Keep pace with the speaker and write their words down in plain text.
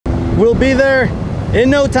We'll be there in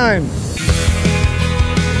no time.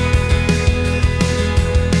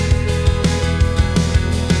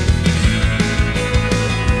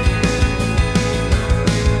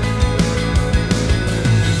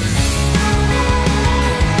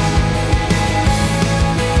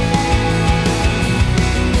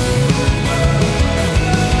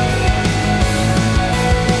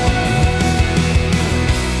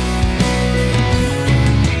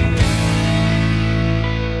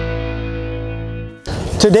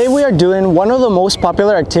 Today we are doing one of the most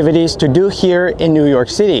popular activities to do here in New York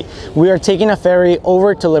City. We are taking a ferry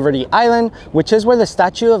over to Liberty Island, which is where the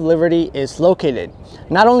Statue of Liberty is located.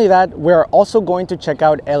 Not only that, we are also going to check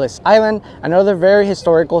out Ellis Island, another very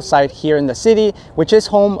historical site here in the city, which is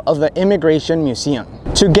home of the Immigration Museum.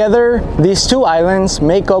 Together, these two islands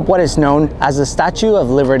make up what is known as the Statue of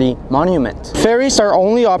Liberty Monument. Ferries are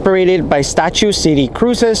only operated by Statue City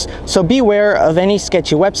Cruises, so beware of any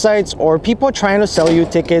sketchy websites or people trying to sell you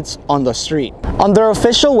tickets on the street. On their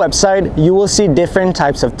official website, you will see different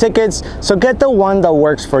types of tickets, so get the one that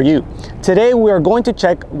works for you. Today, we are going to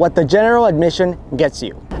check what the general admission gets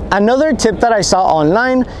you. Another tip that I saw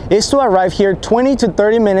online is to arrive here 20 to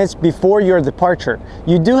 30 minutes before your departure.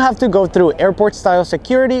 You do have to go through airport-style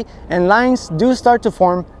security, and lines do start to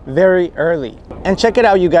form very early. And check it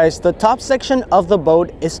out, you guys, the top section of the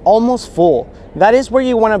boat is almost full. That is where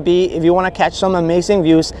you want to be if you want to catch some amazing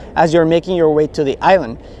views as you're making your way to the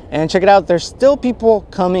island. And check it out, there's still people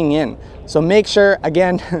coming in. So make sure,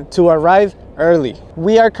 again, to arrive early.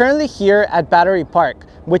 We are currently here at Battery Park,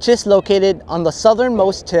 which is located on the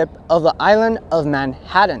southernmost tip of the island of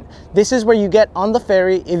Manhattan. This is where you get on the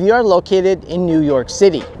ferry if you are located in New York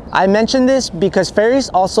City. I mention this because ferries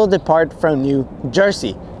also depart from New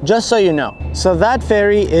Jersey, just so you know. So that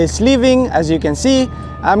ferry is leaving, as you can see.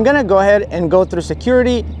 I'm gonna go ahead and go through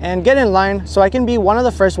security and get in line so I can be one of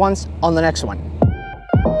the first ones on the next one.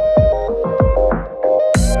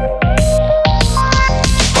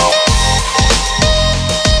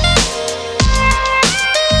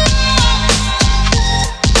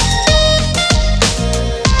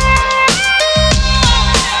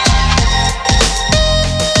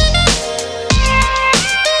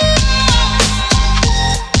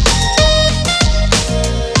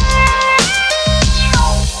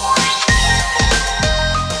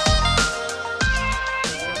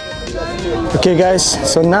 Okay guys,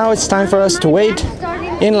 so now it's time for us to wait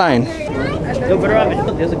in line.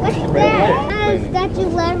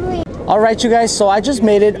 Alright you guys, so I just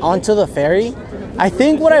made it onto the ferry. I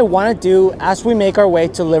think what I want to do as we make our way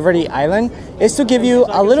to Liberty Island is to give you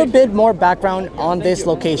a little bit more background on this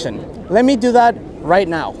location. Let me do that right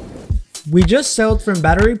now. We just sailed from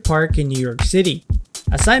Battery Park in New York City.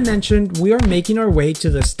 As I mentioned, we are making our way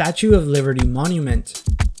to the Statue of Liberty Monument.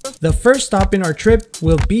 The first stop in our trip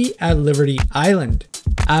will be at Liberty Island.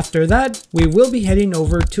 After that, we will be heading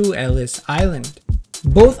over to Ellis Island.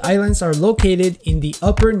 Both islands are located in the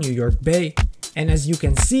upper New York Bay, and as you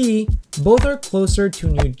can see, both are closer to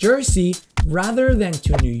New Jersey rather than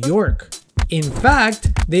to New York. In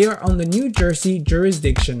fact, they are on the New Jersey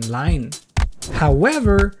jurisdiction line.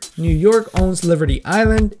 However, New York owns Liberty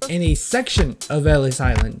Island and a section of Ellis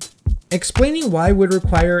Island. Explaining why would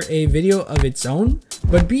require a video of its own,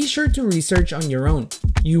 but be sure to research on your own.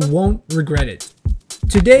 You won't regret it.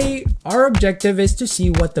 Today, our objective is to see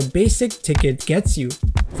what the basic ticket gets you.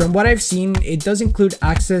 From what I've seen, it does include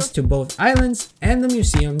access to both islands and the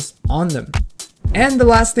museums on them. And the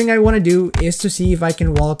last thing I want to do is to see if I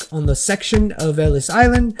can walk on the section of Ellis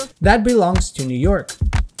Island that belongs to New York.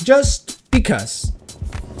 Just because.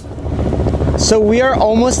 So we are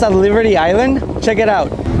almost at Liberty Island. Check it out.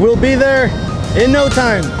 We'll be there in no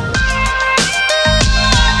time.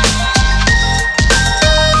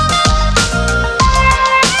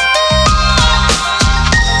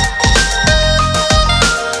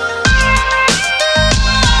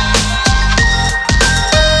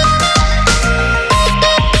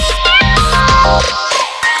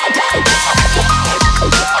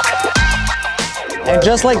 And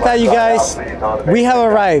just like that, you guys, we have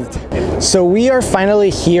arrived. So we are finally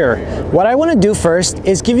here. What I want to do first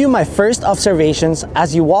is give you my first observations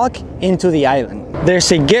as you walk into the island.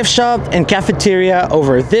 There's a gift shop and cafeteria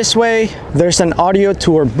over this way. There's an audio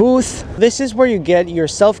tour booth. This is where you get your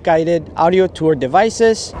self-guided audio tour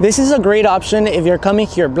devices. This is a great option if you're coming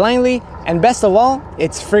here blindly, and best of all,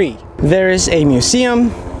 it's free. There is a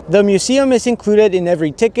museum. The museum is included in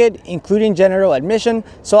every ticket, including general admission,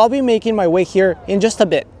 so I'll be making my way here in just a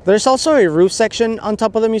bit. There's also a roof section on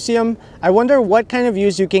top of the museum. I wonder what kind of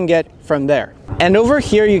views you can get from there. And over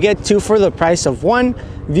here you get two for the price of one,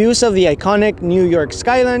 views of the iconic New York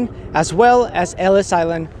skyline, as well as Ellis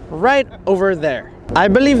Island right over there. I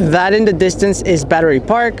believe that in the distance is Battery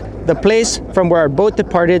Park, the place from where our boat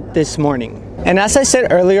departed this morning. And as I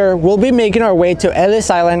said earlier, we'll be making our way to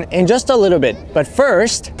Ellis Island in just a little bit. But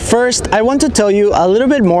first, I want to tell you a little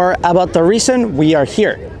bit more about the reason we are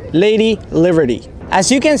here, Lady Liberty.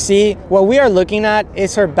 As you can see, what we are looking at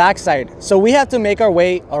is her backside, so we have to make our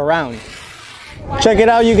way around. Check it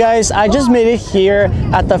out, you guys. I just made it here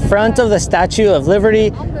at the front of the Statue of Liberty,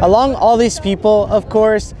 along all these people, of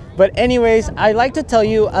course. But anyways, I'd like to tell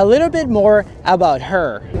you a little bit more about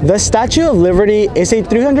her. The Statue of Liberty is a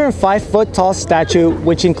 305-foot tall statue,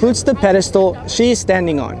 which includes the pedestal she is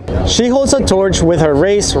standing on. She holds a torch with her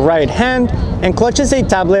raised right hand and clutches a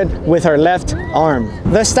tablet with her left arm.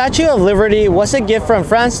 The Statue of Liberty was a gift from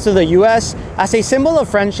France to the US as a symbol of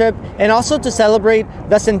friendship and also to celebrate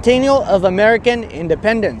the centennial of American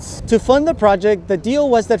independence. To fund the project, the deal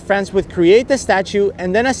was that France would create the statue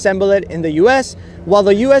and then assemble it in the US, while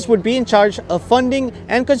the US would be in charge of funding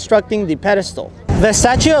and constructing the pedestal. The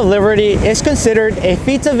Statue of Liberty is considered a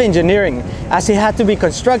feat of engineering, as it had to be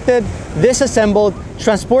constructed, disassembled,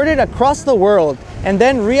 transported across the world, and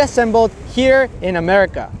then reassembled here in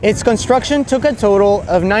America. Its construction took a total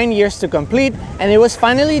of 9 years to complete, and it was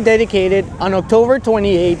finally dedicated on October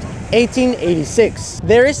 28, 1886.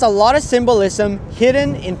 There is a lot of symbolism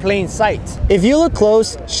hidden in plain sight. If you look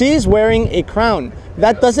close, she is wearing a crown.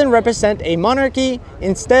 That doesn't represent a monarchy,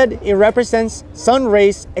 instead it represents sun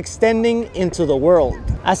rays extending into the world.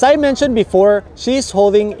 As I mentioned before, she is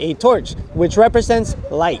holding a torch, which represents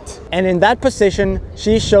light. And in that position,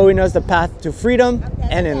 she is showing us the path to freedom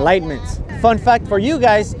and enlightenment. Fun fact for you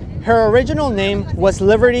guys, her original name was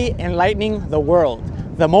Liberty Enlightening the World.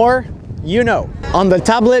 The more you know. On the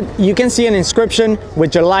tablet, you can see an inscription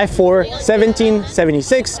with July 4,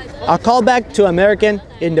 1776, a callback to American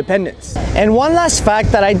independence. And one last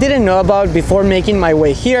fact that I didn't know about before making my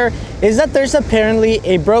way here is that there's apparently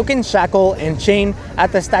a broken shackle and chain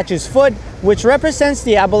at the statue's foot, which represents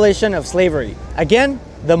the abolition of slavery. Again,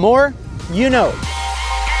 the more you know.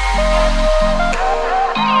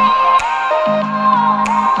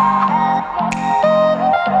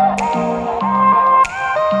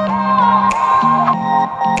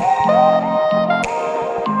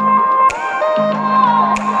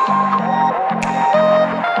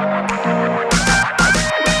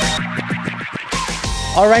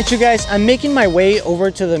 Alright you guys, I'm making my way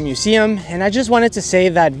over to the museum, and I just wanted to say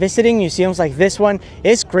that visiting museums like this one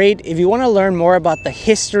is great if you want to learn more about the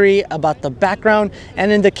history, about the background,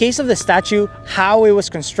 and in the case of the statue, how it was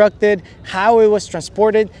constructed, how it was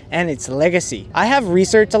transported, and its legacy. I have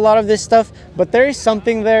researched a lot of this stuff, but there is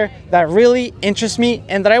something there that really interests me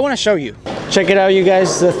and that I want to show you. Check it out you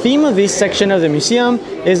guys, the theme of this section of the museum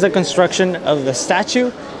is the construction of the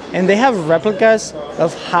statue, and they have replicas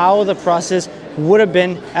of how the process would have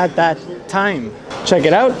been at that time. Check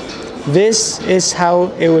it out. This is how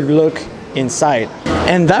it would look inside.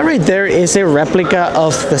 And that right there is a replica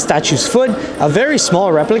of the statue's foot, a very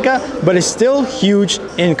small replica, but it's still huge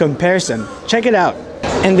in comparison. Check it out.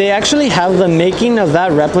 And they actually have the making of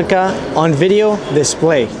that replica on video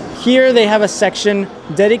display. Here they have a section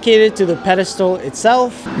dedicated to the pedestal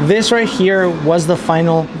itself. This right here was the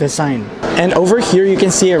final design. And over here you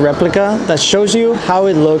can see a replica that shows you how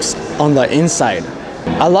it looks on the inside.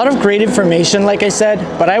 A lot of great information, like I said,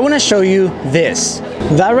 but I want to show you this.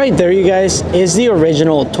 That right there, you guys, is the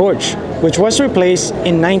original torch, which was replaced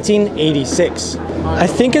in 1986. I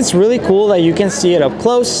think it's really cool that you can see it up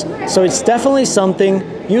close, so it's definitely something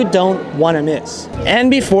you don't want to miss. And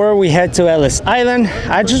before we head to Ellis Island,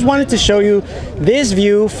 I just wanted to show you this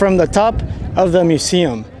view from the top of the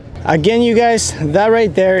museum. Again, you guys, that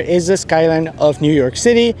right there is the skyline of New York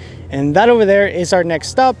City, and that over there is our next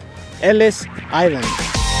stop, Ellis Island.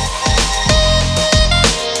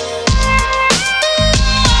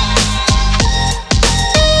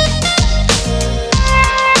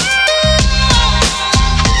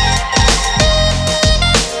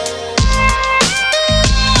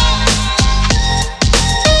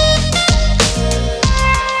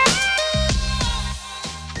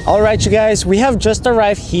 Alright you guys, we have just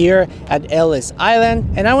arrived here at Ellis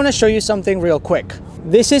Island, and I want to show you something real quick.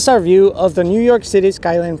 This is our view of the New York City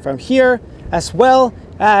skyline from here, as well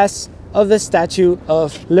as of the Statue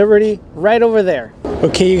of Liberty right over there.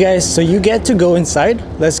 Okay, you guys, so you get to go inside.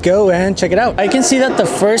 Let's go and check it out. I can see that the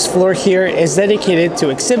first floor here is dedicated to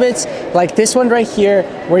exhibits like this one right here,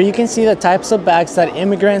 where you can see the types of bags that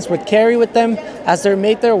immigrants would carry with them as they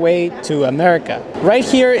made their way to America. Right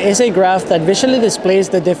here is a graph that visually displays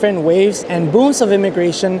the different waves and booms of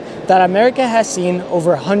immigration that America has seen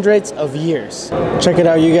over hundreds of years. Check it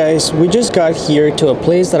out, you guys. We just got here to a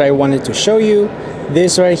place that I wanted to show you.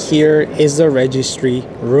 This right here is the registry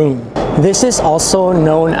room. This is also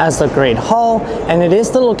known as the Great Hall, and it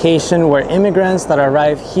is the location where immigrants that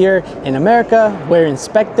arrive here in America were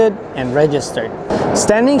inspected and registered.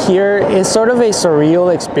 Standing here is sort of a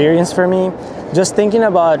surreal experience for me, just thinking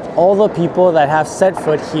about all the people that have set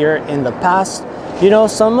foot here in the past. You know,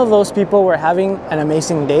 some of those people were having an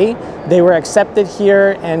amazing day. They were accepted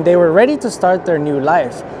here and they were ready to start their new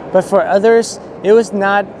life. But for others, it was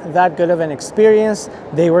not that good of an experience.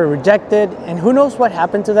 They were rejected, and who knows what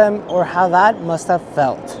happened to them or how that must have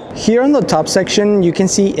felt. Here on the top section, you can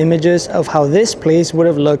see images of how this place would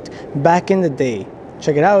have looked back in the day.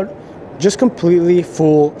 Check it out, just completely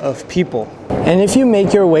full of people. And if you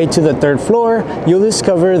make your way to the third floor, you'll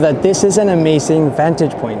discover that this is an amazing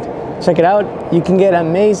vantage point. Check it out, you can get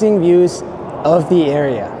amazing views of the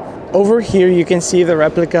area. Over here, you can see the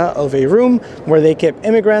replica of a room where they kept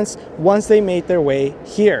immigrants once they made their way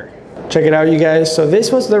here. Check it out, you guys. So this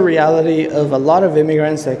was the reality of a lot of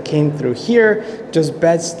immigrants that came through here, just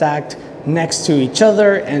beds stacked next to each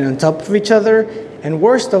other and on top of each other. And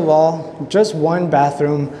worst of all, just one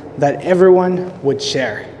bathroom that everyone would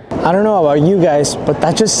share. I don't know about you guys, but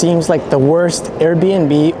that just seems like the worst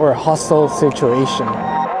Airbnb or hostel situation.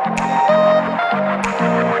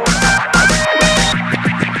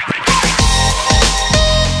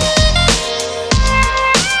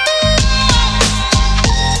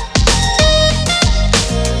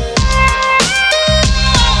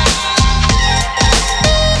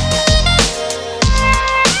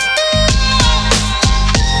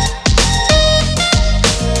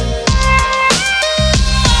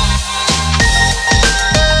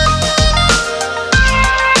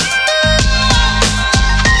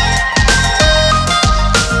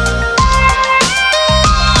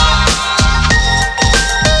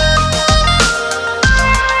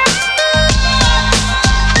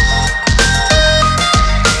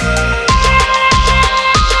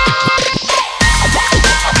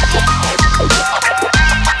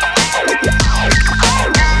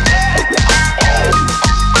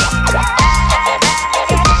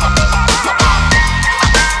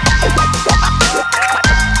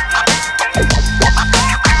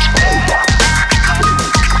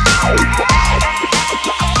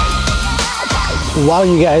 Wow,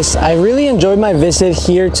 you guys, I really enjoyed my visit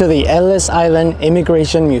here to the Ellis Island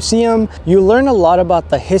Immigration Museum. You learn a lot about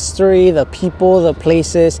the history, the people, the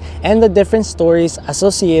places, and the different stories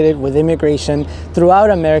associated with immigration throughout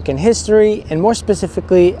American history, and more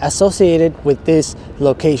specifically associated with this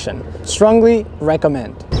location. Strongly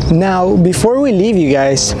recommend. Now, before we leave, you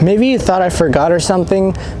guys, maybe you thought I forgot or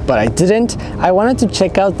something, but I didn't. I wanted to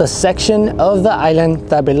check out the section of the island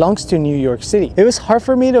that belongs to New York City. It was hard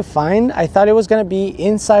for me to find. I thought it was going to be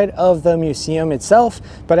inside of the museum itself,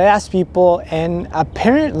 but I asked people, and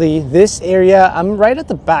apparently this area, I'm right at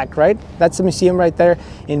the back, right? That's the museum right there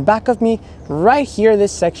in back of me. Right here,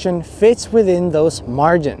 this section fits within those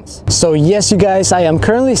margins. So yes, you guys, I am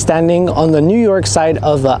currently standing on the New York side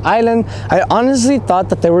of the island. I honestly thought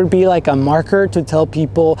that there would be like a marker to tell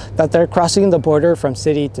people that they're crossing the border from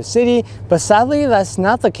city to city, but sadly that's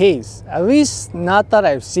not the case, at least not that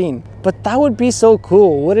I've seen. But that would be so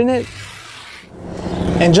cool, wouldn't it?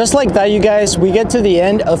 And just like that, you guys, we get to the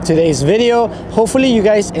end of today's video. Hopefully you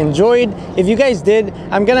guys enjoyed. If you guys did,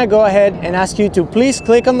 I'm gonna go ahead and ask you to please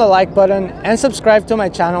click on the like button and subscribe to my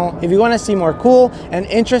channel if you want to see more cool and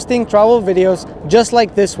interesting travel videos just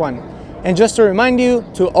like this one. And just to remind you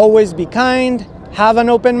to always be kind, have an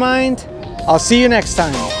open mind. I'll see you next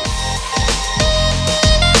time.